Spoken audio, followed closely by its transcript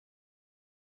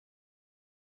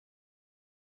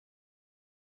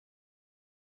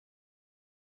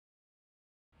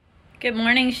Good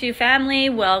morning, Shoe family.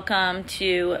 Welcome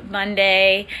to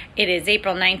Monday. It is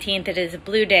April 19th. It is a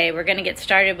blue day. We're going to get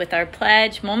started with our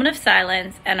pledge, moment of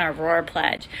silence, and our roar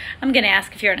pledge. I'm going to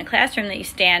ask if you're in a classroom that you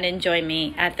stand and join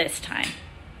me at this time.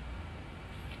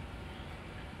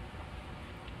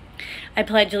 I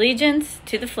pledge allegiance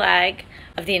to the flag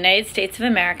of the United States of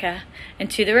America and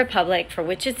to the republic for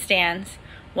which it stands,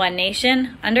 one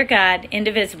nation, under God,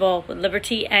 indivisible, with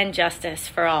liberty and justice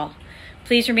for all.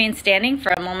 Please remain standing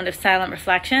for a moment of silent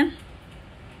reflection.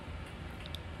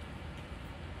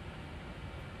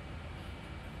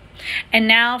 And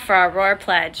now for our roar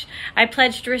pledge. I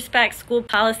pledge to respect school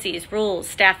policies, rules,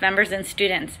 staff members, and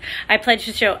students. I pledge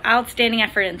to show outstanding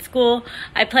effort in school.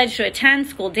 I pledge to attend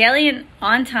school daily and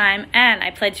on time, and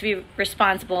I pledge to be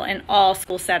responsible in all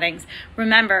school settings.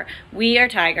 Remember, we are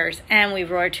Tigers, and we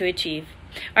roar to achieve.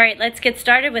 All right, let's get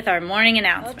started with our morning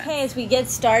announcement. Okay, as we get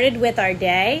started with our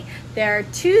day, there are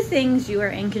two things you are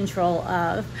in control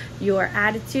of: your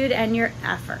attitude and your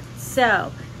effort.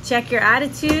 So check your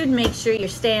attitude, make sure you're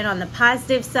staying on the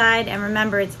positive side, and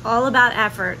remember, it's all about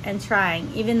effort and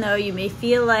trying. Even though you may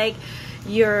feel like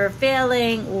you're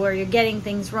failing or you're getting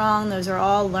things wrong, those are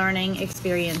all learning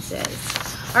experiences.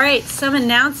 All right, some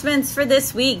announcements for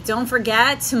this week. Don't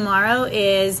forget, tomorrow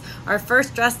is our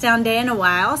first dress down day in a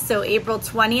while. So April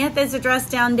 20th is a dress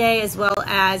down day, as well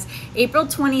as April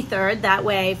 23rd. That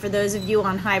way, for those of you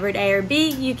on hybrid A or B,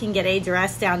 you can get a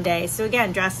dress down day. So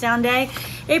again, dress down day,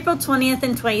 April 20th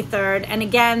and 23rd. And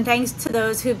again, thanks to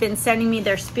those who've been sending me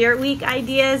their Spirit Week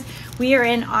ideas. We are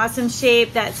in awesome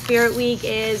shape. That Spirit Week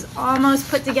is almost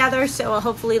put together, so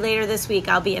hopefully later this week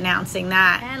I'll be announcing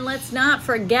that. And let's not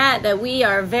forget that we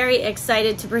are very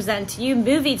excited to present to you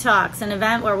Movie Talks, an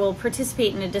event where we'll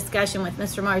participate in a discussion with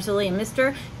Mr. Marzulli and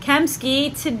Mr.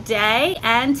 Kemsky today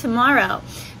and tomorrow.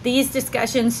 These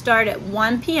discussions start at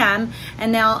 1 p.m.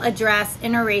 and they'll address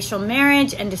interracial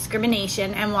marriage and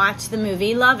discrimination and watch the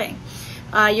movie Loving.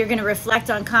 You're going to reflect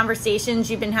on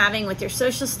conversations you've been having with your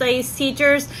social studies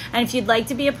teachers. And if you'd like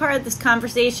to be a part of this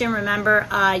conversation, remember,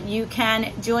 you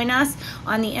can join us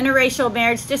on the interracial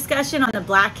marriage discussion on the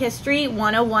Black History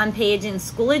 101 page in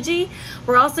Schoology.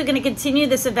 We're also going to continue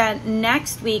this event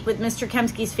next week with Mr.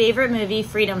 Kemsky's favorite movie,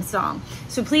 Freedom Song.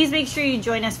 So please make sure you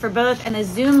join us for both. And the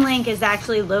Zoom link is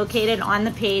actually located on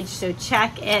the page, so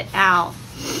check it out.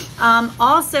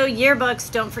 Also,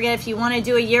 yearbooks. Don't forget, if you want to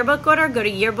do a yearbook order, go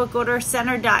to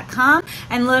yearbookordercenter.com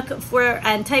and look for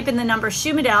and type in the number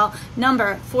Shoemodel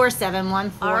number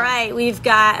 4714. All right, we've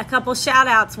got a couple shout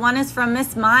outs. One is from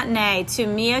Miss Montenay to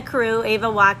Mia Carew, Ava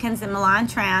Watkins, and Milan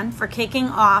Tran for kicking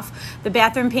off the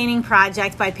bathroom painting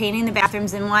project by painting the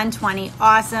bathrooms in 120.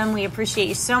 Awesome. We appreciate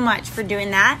you so much for doing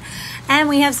that. And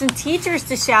we have some teachers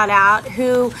to shout out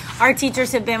who our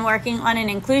teachers have been working on an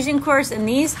inclusion course, and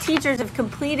these teachers have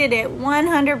completed it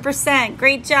 100%.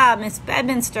 Great job, Miss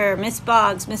Bedminster, Miss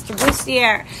Boggs, Mr.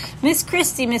 Bustier, Miss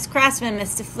Christie, Miss Cressman,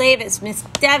 Mr. Flavis, Miss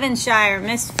Devonshire,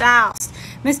 Miss Faust,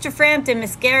 Mr. Frampton,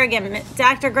 Miss Garrigan,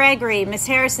 Dr. Gregory, Miss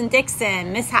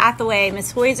Harrison-Dixon, Miss Hathaway,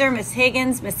 Miss Hoyser, Miss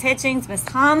Higgins, Miss Hitchings, Miss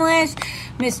Homlish,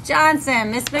 Miss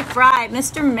Johnson, Miss McBride,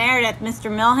 Mr. Meredith, Mr.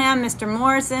 Milham, Mr.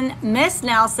 Morrison, Miss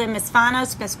Nelson, Miss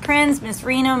Fanos, Miss Prinz, Miss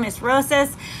Reno, Miss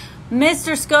Rosas,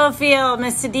 Mr. Schofield,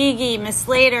 Miss Sadigi, Miss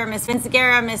Slater, Miss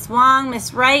Vinciguerra, Miss Wong,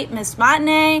 Miss Wright, Miss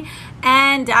Montenay,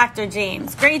 and Dr.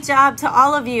 James. Great job to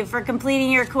all of you for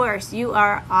completing your course. You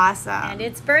are awesome. And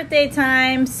it's birthday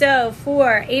time. So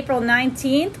for April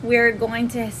 19th, we're going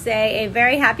to say a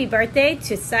very happy birthday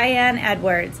to Cyan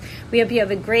Edwards. We hope you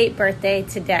have a great birthday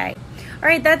today. All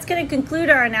right, that's going to conclude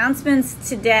our announcements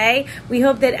today. We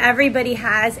hope that everybody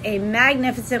has a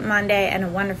magnificent Monday and a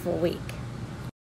wonderful week.